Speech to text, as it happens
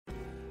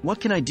What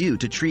can I do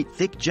to treat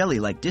thick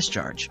jelly-like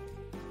discharge?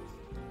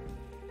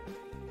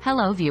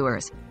 Hello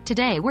viewers,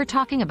 today we're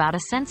talking about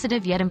a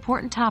sensitive yet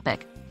important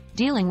topic,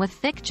 dealing with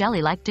thick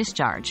jelly-like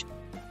discharge.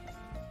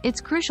 It's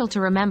crucial to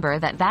remember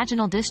that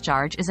vaginal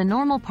discharge is a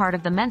normal part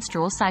of the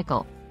menstrual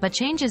cycle, but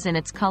changes in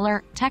its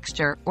color,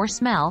 texture, or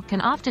smell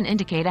can often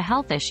indicate a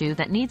health issue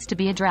that needs to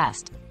be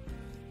addressed.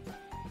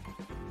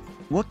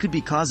 What could be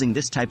causing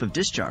this type of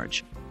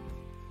discharge?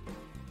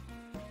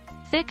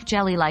 Thick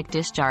jelly-like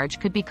discharge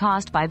could be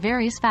caused by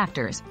various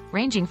factors,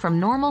 ranging from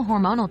normal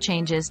hormonal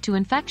changes to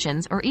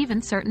infections or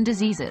even certain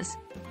diseases.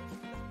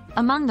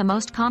 Among the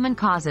most common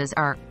causes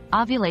are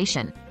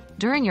ovulation.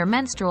 During your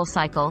menstrual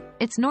cycle,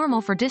 it's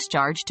normal for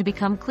discharge to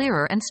become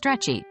clearer and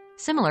stretchy,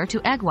 similar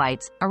to egg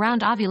whites,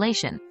 around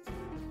ovulation.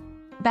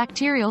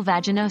 Bacterial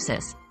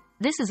vaginosis.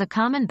 This is a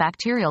common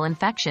bacterial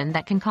infection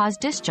that can cause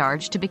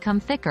discharge to become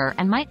thicker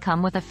and might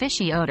come with a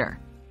fishy odor.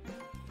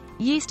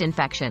 Yeast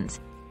infections.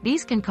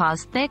 These can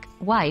cause thick,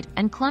 white,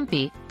 and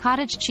clumpy,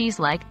 cottage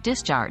cheese-like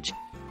discharge.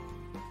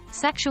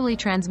 Sexually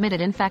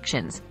transmitted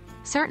infections.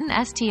 Certain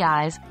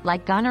STIs,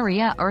 like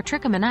gonorrhea or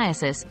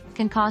trichomoniasis,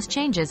 can cause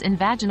changes in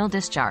vaginal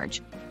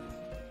discharge.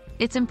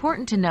 It's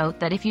important to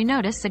note that if you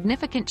notice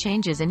significant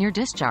changes in your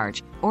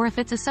discharge, or if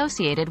it's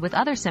associated with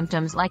other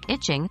symptoms like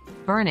itching,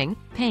 burning,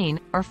 pain,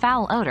 or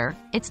foul odor,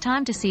 it's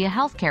time to see a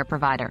healthcare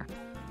provider.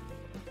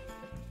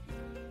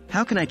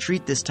 How can I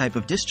treat this type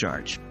of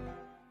discharge?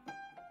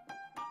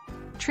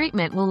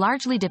 Treatment will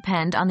largely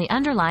depend on the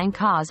underlying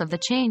cause of the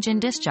change in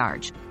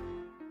discharge.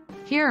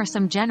 Here are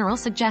some general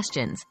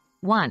suggestions.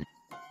 1.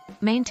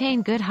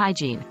 Maintain good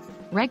hygiene.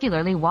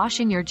 Regularly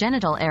washing your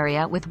genital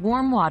area with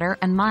warm water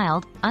and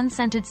mild,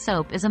 unscented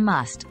soap is a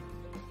must.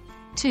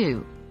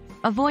 2.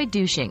 Avoid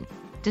douching.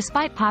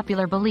 Despite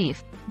popular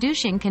belief,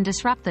 douching can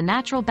disrupt the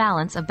natural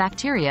balance of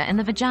bacteria in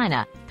the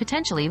vagina,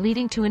 potentially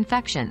leading to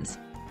infections.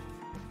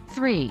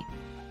 3.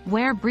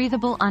 Wear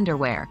breathable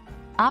underwear.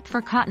 Opt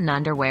for cotton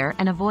underwear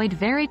and avoid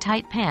very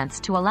tight pants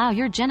to allow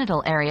your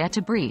genital area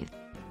to breathe.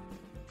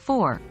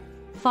 4.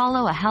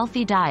 Follow a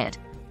healthy diet.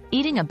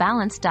 Eating a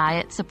balanced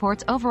diet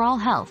supports overall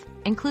health,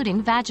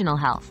 including vaginal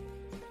health.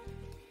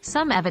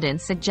 Some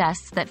evidence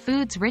suggests that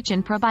foods rich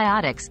in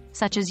probiotics,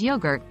 such as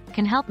yogurt,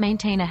 can help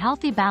maintain a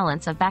healthy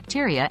balance of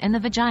bacteria in the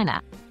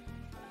vagina.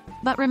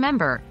 But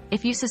remember,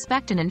 if you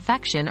suspect an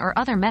infection or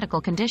other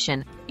medical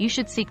condition, you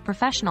should seek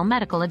professional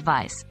medical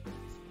advice.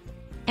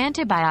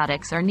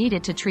 Antibiotics are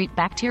needed to treat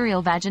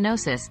bacterial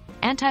vaginosis,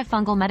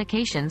 antifungal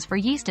medications for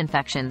yeast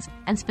infections,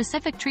 and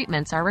specific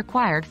treatments are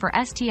required for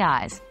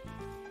STIs.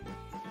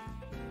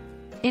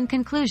 In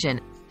conclusion,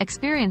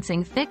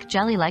 experiencing thick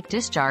jelly-like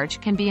discharge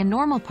can be a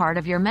normal part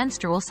of your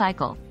menstrual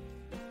cycle.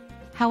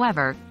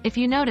 However, if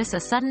you notice a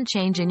sudden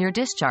change in your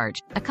discharge,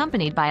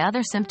 accompanied by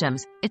other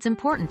symptoms, it's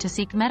important to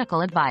seek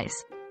medical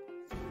advice.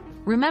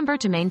 Remember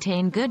to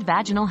maintain good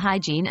vaginal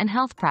hygiene and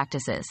health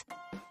practices.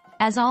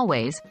 As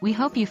always, we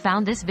hope you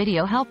found this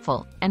video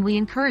helpful, and we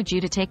encourage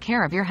you to take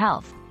care of your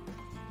health.